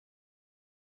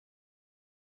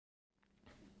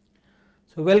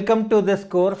So welcome to this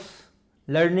course,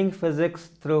 Learning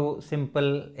Physics through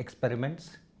Simple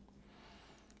Experiments.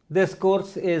 This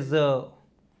course is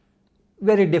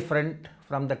very different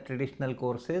from the traditional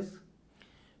courses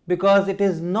because it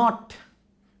is not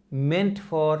meant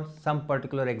for some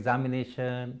particular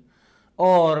examination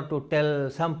or to tell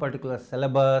some particular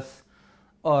syllabus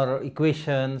or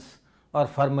equations or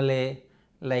formulae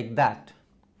like that.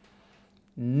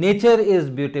 Nature is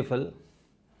beautiful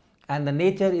and the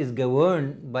nature is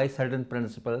governed by certain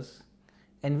principles,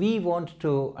 and we want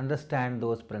to understand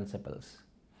those principles.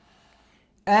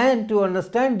 And to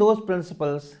understand those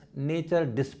principles, nature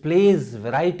displays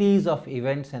varieties of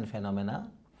events and phenomena,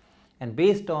 and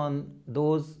based on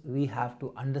those we have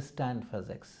to understand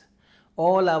physics.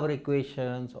 All our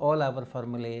equations, all our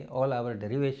formulae, all our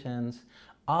derivations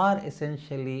are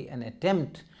essentially an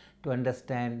attempt to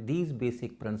understand these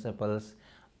basic principles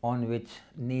on which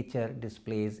nature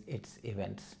displays its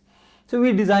events. So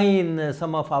we design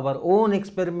some of our own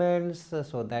experiments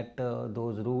so that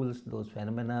those rules, those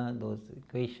phenomena, those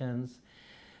equations,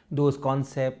 those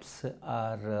concepts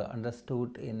are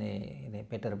understood in a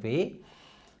better way.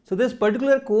 So this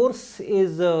particular course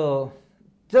is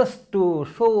just to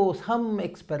show some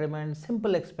experiments,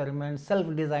 simple experiments,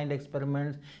 self-designed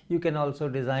experiments you can also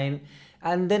design,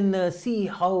 and then see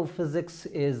how physics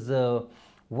is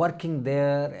working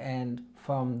there, and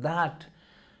from that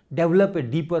develop a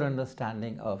deeper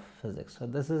understanding of physics. So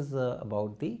this is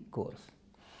about the course.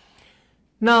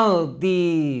 Now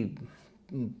the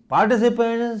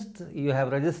participants you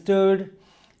have registered,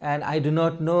 and I do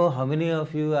not know how many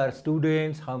of you are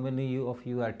students, how many of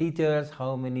you are teachers,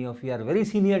 how many of you are very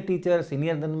senior teachers,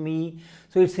 senior than me.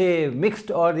 So it's a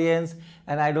mixed audience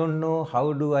and I don't know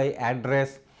how do I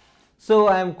address. So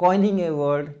I am coining a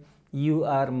word, you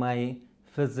are my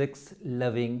physics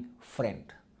loving friend.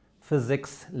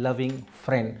 Physics loving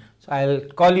friend. So I'll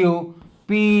call you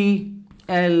PLF.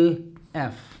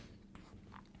 So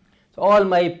all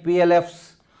my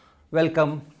PLFs,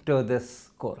 welcome to this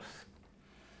course.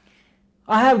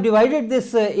 I have divided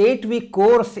this 8-week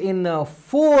course in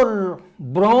 4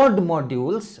 broad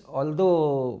modules,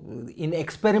 although in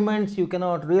experiments you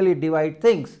cannot really divide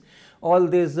things. All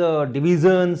these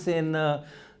divisions in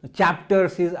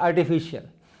chapters is artificial.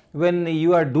 When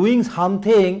you are doing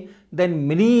something, then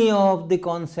many of the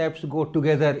concepts go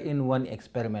together in one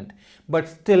experiment. But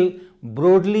still,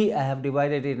 broadly I have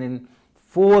divided it in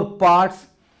 4 parts,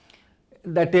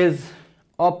 that is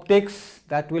optics,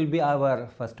 that will be our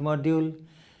first module,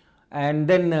 and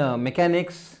then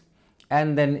mechanics,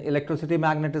 and then electricity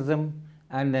magnetism,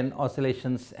 and then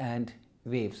oscillations and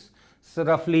waves. So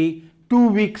roughly 2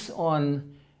 weeks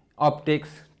on optics,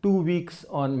 2 weeks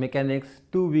on mechanics,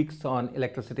 2 weeks on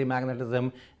electricity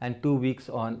magnetism, and 2 weeks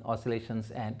on oscillations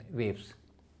and waves.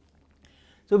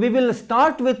 So we will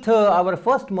start with our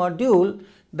first module,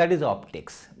 that is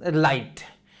optics, light.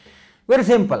 Very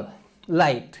simple,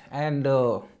 light. And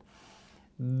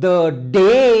the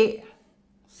day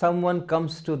someone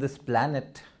comes to this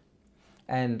planet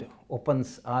and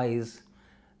opens eyes,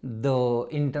 the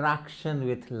interaction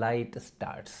with light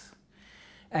starts.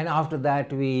 And after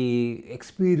that we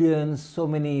experience so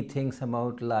many things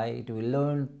about light, we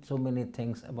learn so many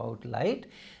things about light,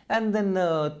 and then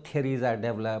theories are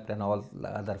developed and all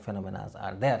other phenomena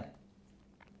are there.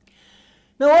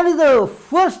 Now what is the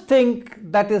first thing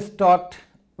that is taught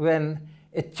when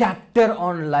a chapter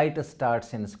on light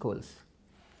starts in schools?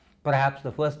 Perhaps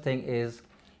the first thing is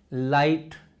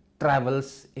light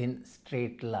travels in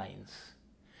straight lines.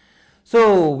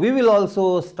 So we will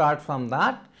also start from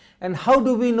that. And how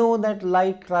do we know that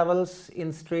light travels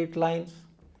in straight lines?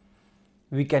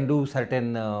 We can do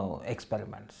certain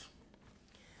experiments.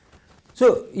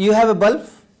 So you have a bulb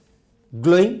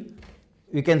glowing,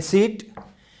 you can see it.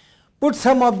 Put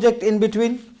some object in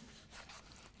between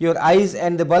your eyes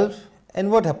and the bulb,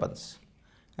 and what happens?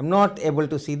 I am not able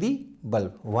to see the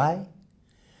bulb. Why?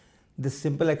 This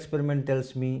simple experiment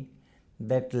tells me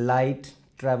that light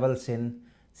travels in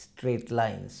straight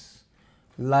lines.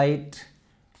 Light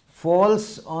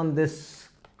falls on this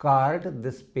card,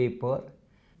 this paper,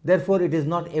 therefore it is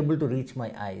not able to reach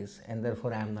my eyes, and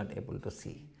therefore I am not able to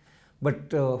see. But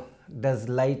does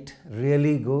light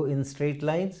really go in straight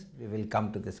lines? We will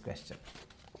come to this question.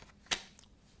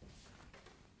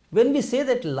 When we say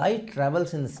that light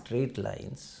travels in straight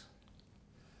lines,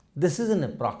 this is an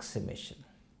approximation.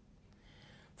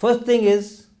 First thing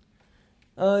is,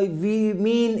 we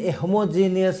mean a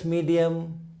homogeneous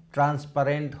medium,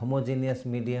 transparent homogeneous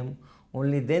medium,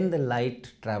 only then the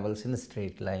light travels in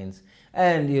straight lines.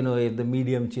 And if the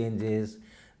medium changes,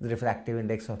 the refractive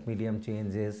index of medium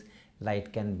changes,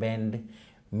 light can bend.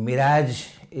 mirage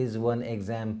is one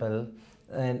example,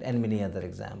 and many other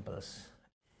examples.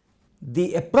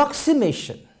 The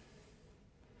approximation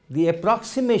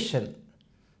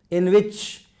in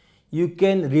which you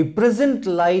can represent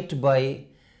light by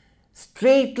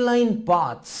straight line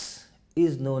paths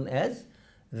is known as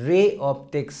ray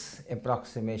optics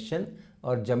approximation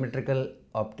or geometrical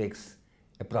optics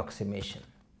approximation.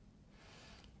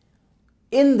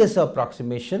 In this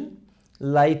approximation,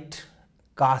 light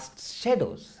casts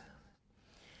shadows.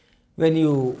 When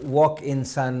you walk in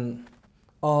sun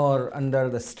or under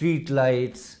the street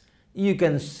lights, you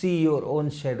can see your own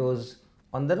shadows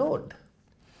on the road.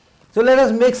 So let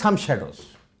us make some shadows.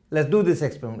 Let's do this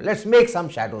experiment. Let's make some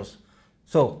shadows.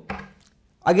 So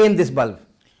again this bulb.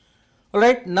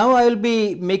 Alright, now I will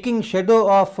be making shadow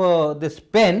of this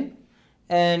pen,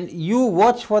 and you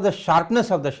watch for the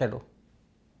sharpness of the shadow.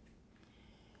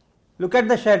 Look at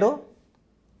the shadow,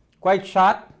 quite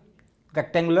sharp,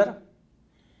 rectangular.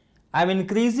 I am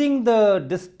increasing the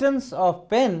distance of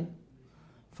pen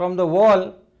from the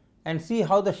wall and see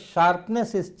how the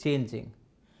sharpness is changing.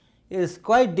 It is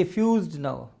quite diffused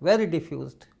now, very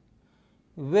diffused,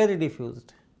 very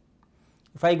diffused.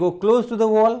 If I go close to the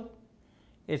wall,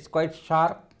 it is quite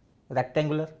sharp,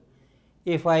 rectangular.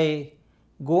 If I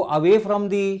go away from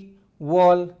the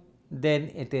wall,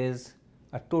 then it is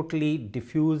a totally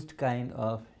diffused kind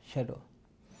of shadow.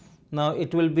 Now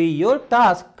it will be your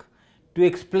task to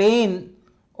explain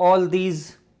all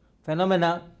these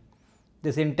phenomena,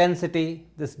 this intensity,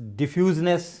 this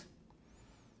diffuseness,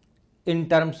 in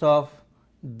terms of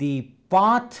the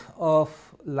path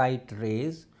of light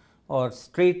rays or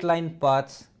straight line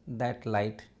paths that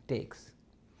light takes.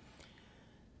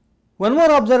 One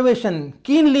more observation,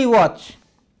 keenly watch.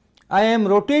 I am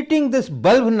rotating this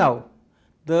bulb now.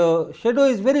 The shadow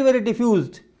is very, very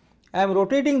diffused. I am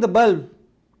rotating the bulb,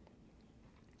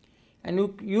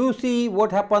 and you see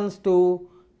what happens to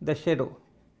the shadow.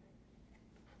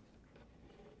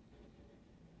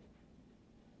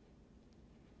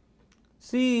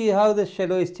 See how the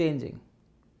shadow is changing.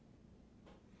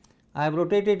 I have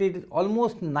rotated it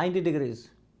almost 90 degrees.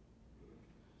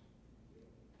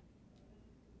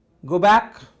 Go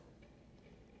back,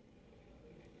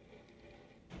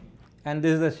 and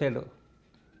this is the shadow.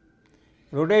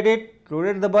 Rotate it,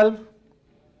 rotate the bulb,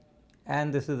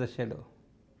 and this is the shadow.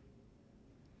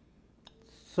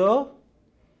 So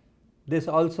this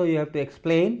also you have to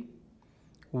explain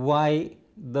why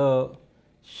the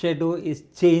shadow is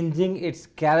changing its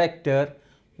character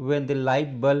when the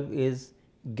light bulb is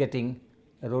getting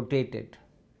rotated.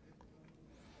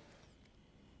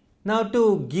 Now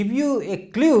to give you a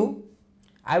clue,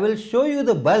 I will show you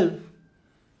the bulb,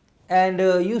 and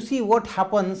you see what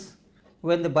happens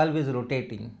when the bulb is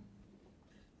rotating.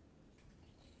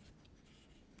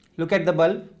 Look at the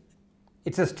bulb,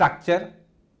 it is a structure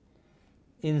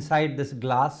inside this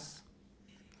glass.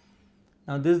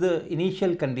 Now this is the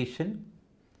initial condition,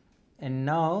 and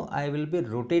now I will be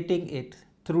rotating it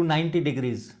through 90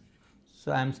 degrees.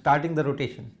 So I am starting the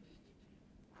rotation.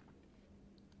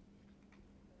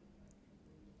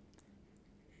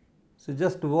 So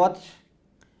just watch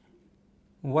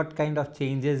what kind of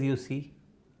changes you see.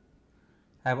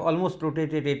 I have almost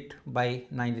rotated it by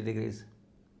 90 degrees.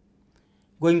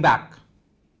 Going back.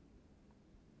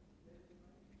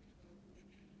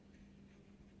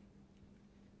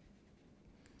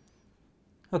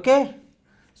 Okay.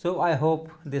 So I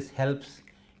hope this helps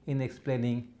in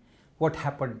explaining what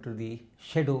happened to the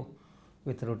shadow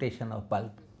with rotation of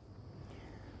bulb.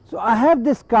 So I have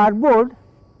this cardboard,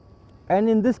 and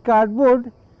in this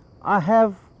cardboard I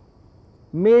have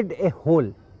made a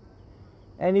hole,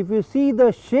 and if you see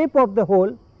the shape of the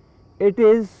hole, it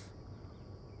is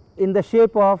in the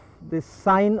shape of this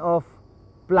sign of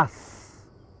plus.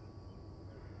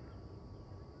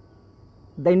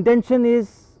 The intention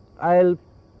is I will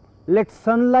let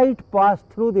sunlight pass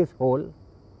through this hole,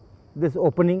 this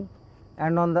opening,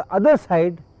 and on the other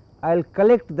side I will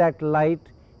collect that light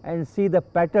and see the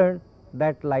pattern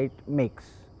that light makes.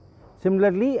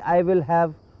 Similarly, I will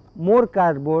have more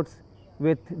cardboards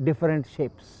with different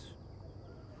shapes.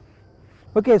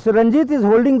 Okay, so Ranjit is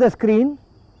holding the screen,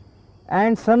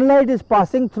 and sunlight is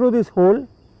passing through this hole,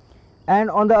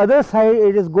 and on the other side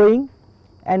it is going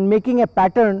and making a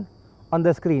pattern on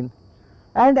the screen,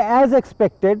 and as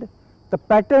expected the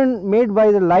pattern made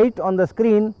by the light on the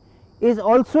screen is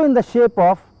also in the shape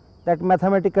of that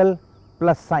mathematical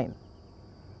plus sign.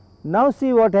 Now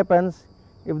see what happens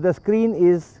if the screen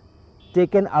is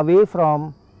taken away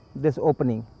from this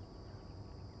opening.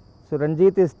 So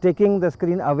Ranjit is taking the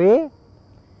screen away.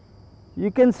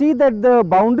 You can see that the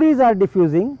boundaries are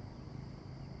diffusing,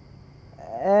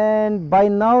 and and by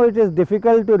now it is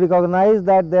difficult to recognize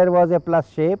that there was a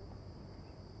plus shape,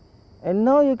 and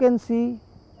now you can see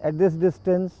at this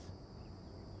distance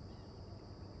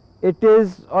it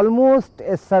is almost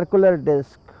a circular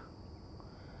disc.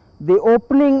 The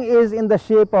opening is in the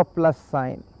shape of plus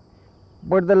sign,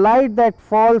 but the light that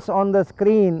falls on the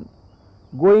screen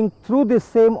going through this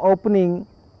same opening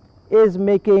is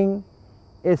making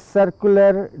a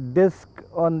circular disc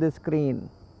on the screen.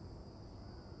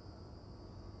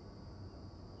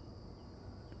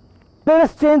 Let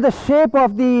us change the shape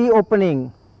of the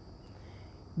opening.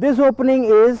 This opening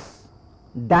is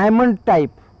diamond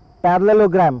type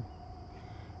parallelogram,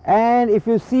 and if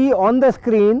you see on the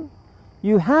screen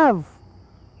you have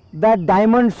that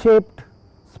diamond shaped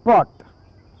spot.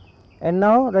 And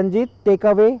now Ranjit, take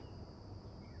away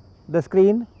the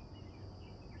screen,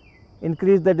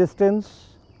 increase the distance,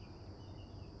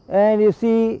 and you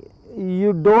see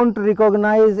you don't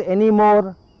recognize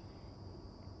anymore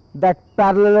that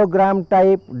parallelogram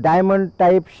type diamond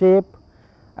type shape,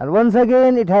 and once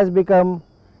again it has become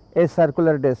a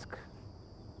circular disc.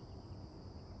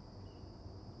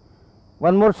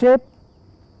 One more shape.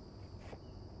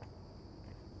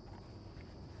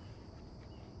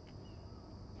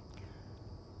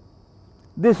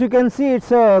 This you can see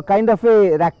it's a kind of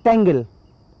a rectangle,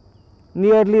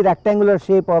 nearly rectangular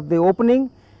shape of the opening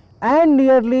and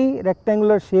nearly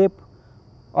rectangular shape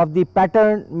of the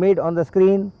pattern made on the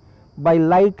screen by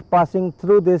light passing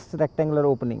through this rectangular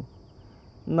opening.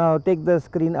 Now take the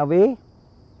screen away.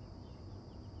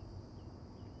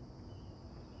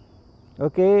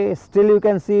 Okay, still you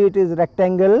can see it is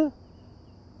rectangle,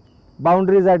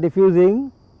 boundaries are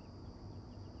diffusing,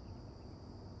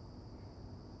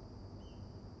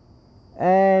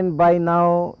 and by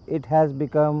now it has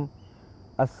become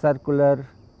a circular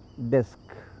disc.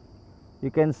 You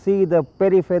can see the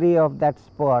periphery of that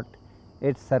spot,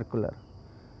 it is circular.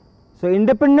 So,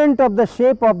 independent of the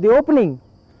shape of the opening,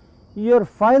 your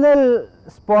final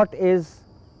spot is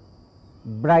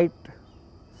bright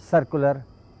circular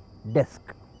disc.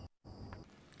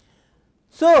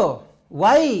 So,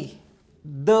 why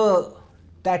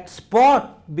that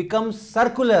spot becomes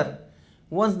circular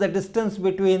once the distance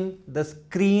between the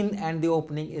screen and the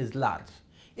opening is large,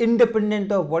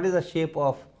 independent of what is the shape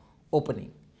of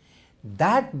opening?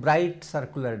 That bright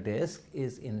circular disc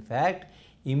is in fact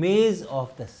image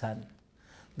of the sun.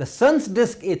 The sun's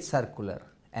disc is circular,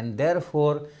 and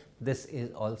therefore this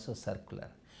is also circular.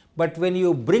 But when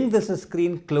you bring this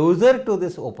screen closer to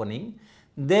this opening,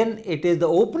 then it is the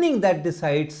opening that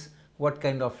decides what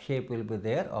kind of shape will be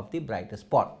there of the bright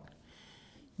spot.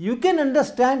 You can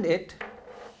understand it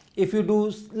if you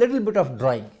do little bit of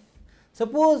drawing.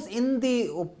 Suppose in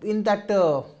that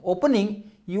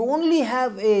opening you only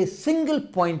have a single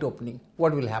point opening.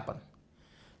 What will happen?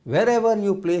 Wherever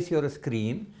you place your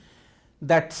screen,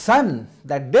 that sun,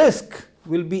 that disc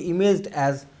will be imaged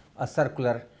as a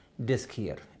circular disc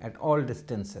here at all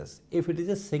distances if it is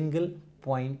a single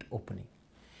point opening.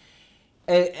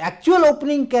 An actual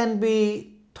opening can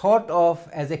be thought of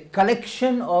as a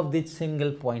collection of these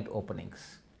single point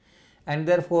openings, and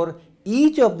therefore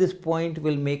each of this point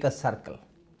will make a circle.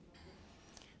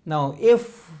 Now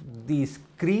if the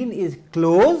screen is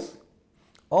closed,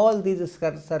 all these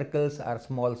circles are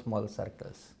small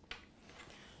circles.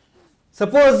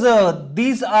 Suppose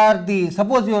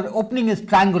suppose your opening is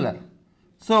triangular.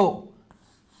 So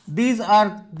these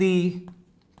are the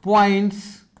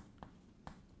points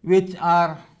which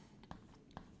are,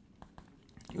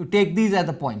 you take these as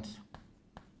the points.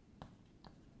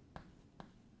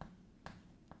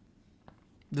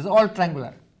 This is all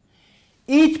triangular.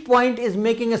 Each point is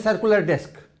making a circular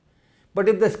disc, but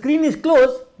if the screen is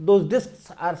closed, those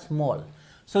discs are small.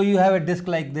 So you have a disc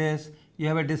like this, you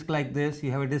have a disc like this,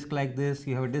 you have a disc like this,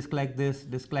 you have a disc like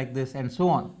this, and so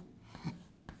on.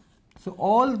 So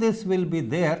all this will be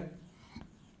there.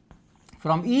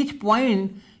 From each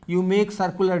point you make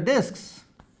circular discs,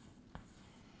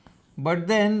 but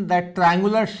then that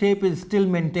triangular shape is still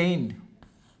maintained.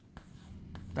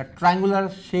 The triangular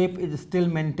shape is still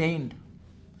maintained.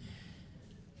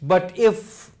 But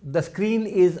if the screen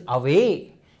is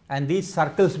away and these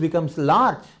circles becomes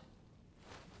large,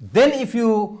 then if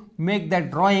you make that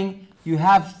drawing, you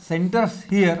have centers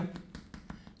here,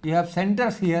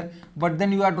 but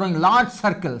then you are drawing large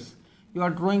circles.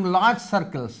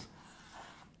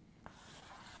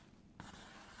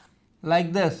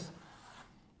 Like this.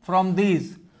 From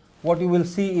these, what you will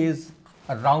see is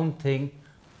a round thing,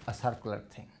 a circular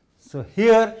thing. So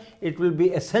here it will be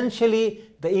essentially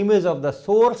the image of the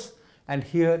source, and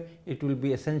here it will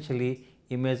be essentially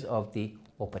image of the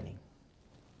opening.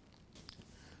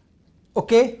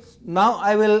 Okay, now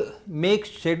I will make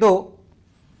shadow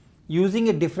using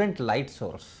a different light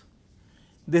source.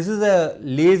 This is a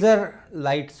laser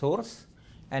light source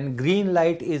and green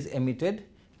light is emitted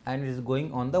and it is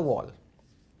going on the wall.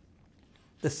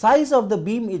 The size of the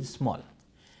beam is small.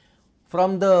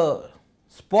 From the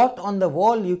spot on the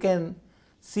wall you can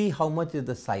see how much is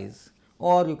the size,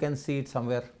 or you can see it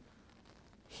somewhere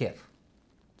here.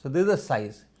 So, this is the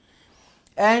size,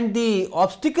 and the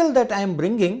obstacle that I am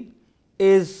bringing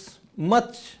is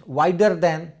much wider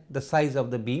than the size of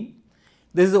the beam.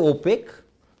 This is opaque.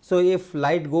 So, if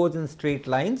light goes in straight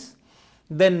lines,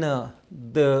 then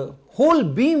the whole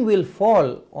beam will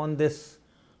fall on this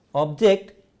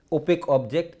object, opaque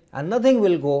object, and nothing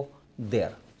will go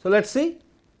there. So, let us see.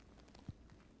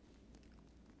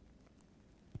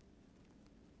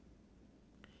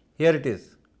 Here it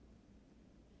is.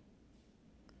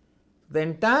 The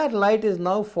entire light is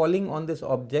now falling on this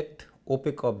object,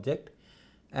 opaque object,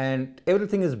 and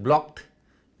everything is blocked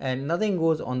and nothing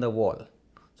goes on the wall.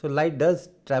 So, light does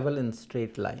travel in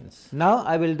straight lines. Now,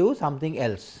 I will do something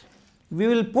else. We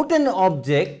will put an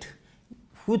object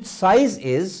whose size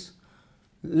is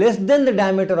less than the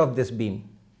diameter of this beam.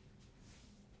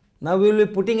 Now, we will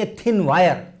be putting a thin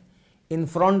wire in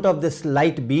front of this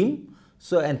light beam.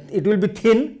 So, and it will be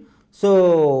thin.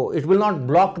 So, it will not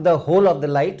block the whole of the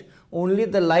light, only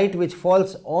the light which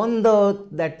falls on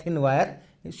that thin wire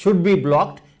should be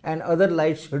blocked and other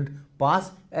light should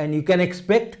pass, and you can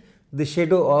expect the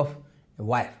shadow of a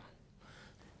wire.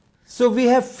 So, we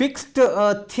have fixed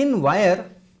a thin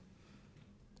wire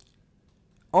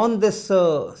on this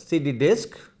CD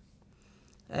disc,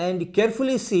 and you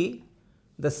carefully see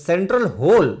the central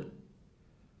hole.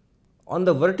 On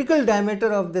the vertical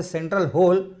diameter of the central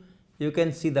hole, you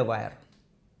can see the wire.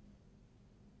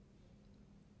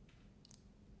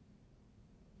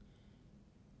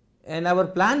 And our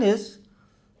plan is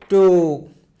to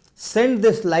send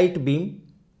this light beam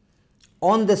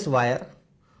on this wire.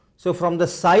 So, from the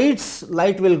sides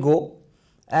light will go,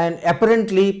 and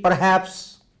apparently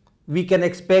perhaps we can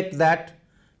expect that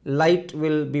light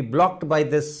will be blocked by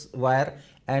this wire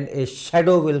and a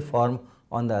shadow will form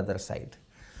on the other side.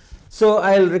 So,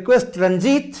 I will request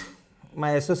Ranjit,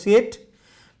 my associate,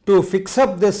 to fix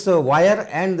up this wire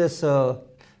and this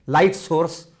light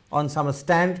source on some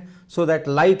stand, so that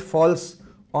light falls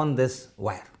on this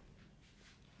wire.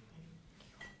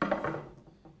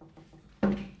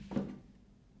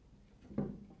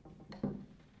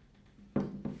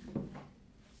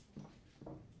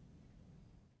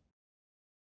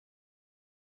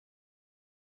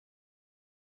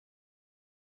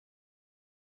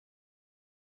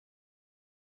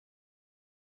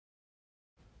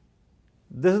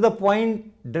 This is the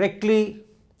point directly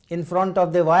in front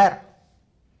of the wire,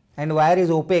 and wire is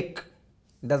opaque,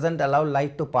 does not allow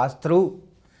light to pass through.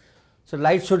 So,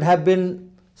 light should have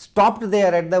been stopped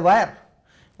there at the wire,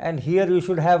 and here you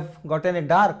should have gotten a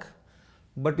dark,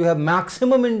 but you have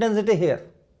maximum intensity here,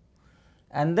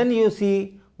 and then you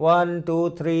see 1,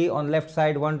 2, 3 on left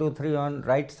side, 1, 2, 3 on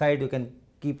right side, you can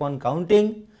keep on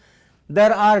counting.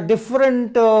 There are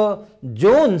different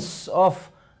zones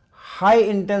of high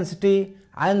intensity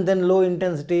and then low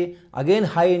intensity, again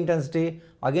high intensity,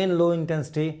 again low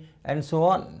intensity, and so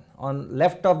on. On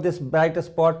left of this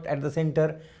brightest spot at the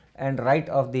center and right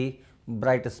of the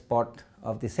brightest spot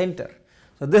of the center.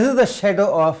 So, this is the shadow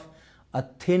of a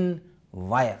thin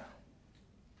wire.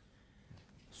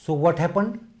 So, what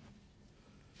happened?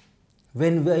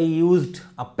 When we used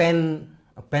a pen,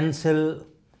 a pencil,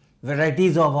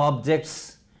 varieties of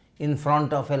objects in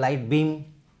front of a light beam,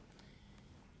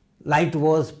 light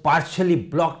was partially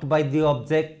blocked by the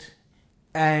object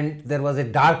and there was a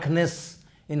darkness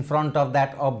in front of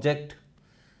that object.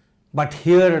 But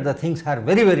here the things are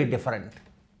very, very different.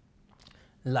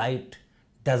 Light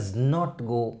does not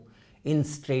go in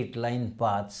straight line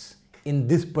paths in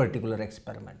this particular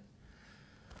experiment.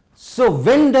 So,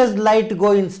 when does light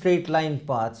go in straight line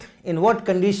paths? In what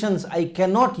conditions? I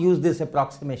cannot use this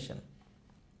approximation.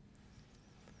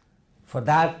 For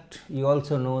that, you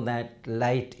also know that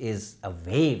light is a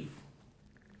wave,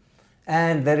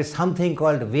 and there is something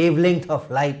called wavelength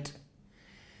of light.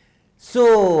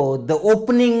 So, the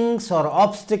openings or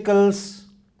obstacles,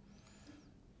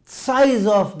 size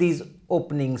of these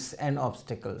openings and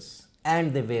obstacles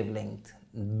and the wavelength,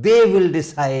 they will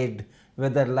decide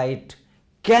whether light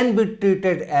can be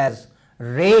treated as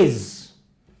rays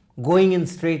going in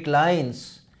straight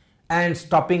lines and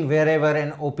stopping wherever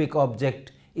an opaque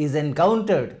object is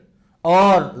encountered,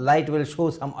 or light will show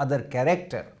some other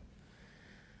character.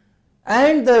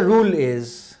 And the rule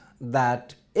is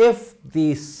that if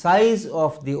the size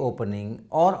of the opening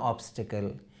or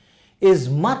obstacle is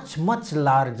much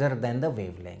larger than the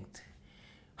wavelength.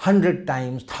 100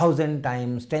 times, 1000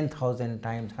 times, 10,000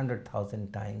 times,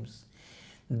 100,000 times.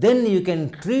 Then you can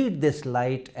treat this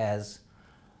light as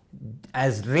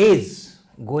rays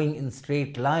going in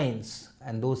straight lines,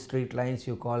 and those straight lines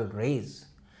you call rays,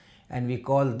 and we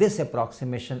call this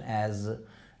approximation as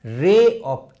ray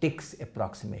optics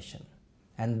approximation.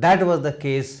 And that was the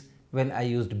case when I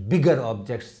used bigger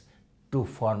objects to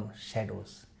form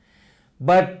shadows.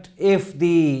 But if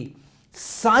the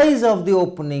size of the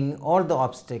opening or the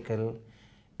obstacle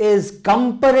is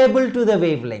comparable to the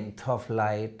wavelength of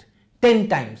light 10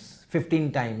 times,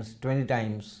 15 times, 20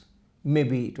 times,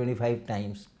 maybe 25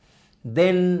 times,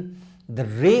 then the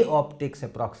ray optics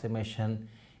approximation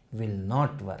will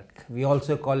not work. We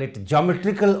also call it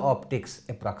geometrical optics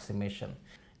approximation.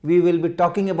 We will be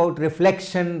talking about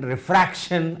reflection,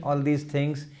 refraction, all these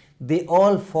things. They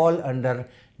all fall under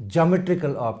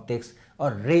geometrical optics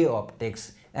or ray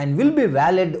optics, and will be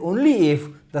valid only if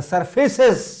the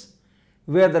surfaces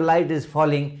where the light is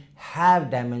falling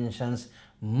have dimensions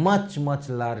much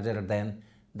larger than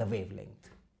the wavelength.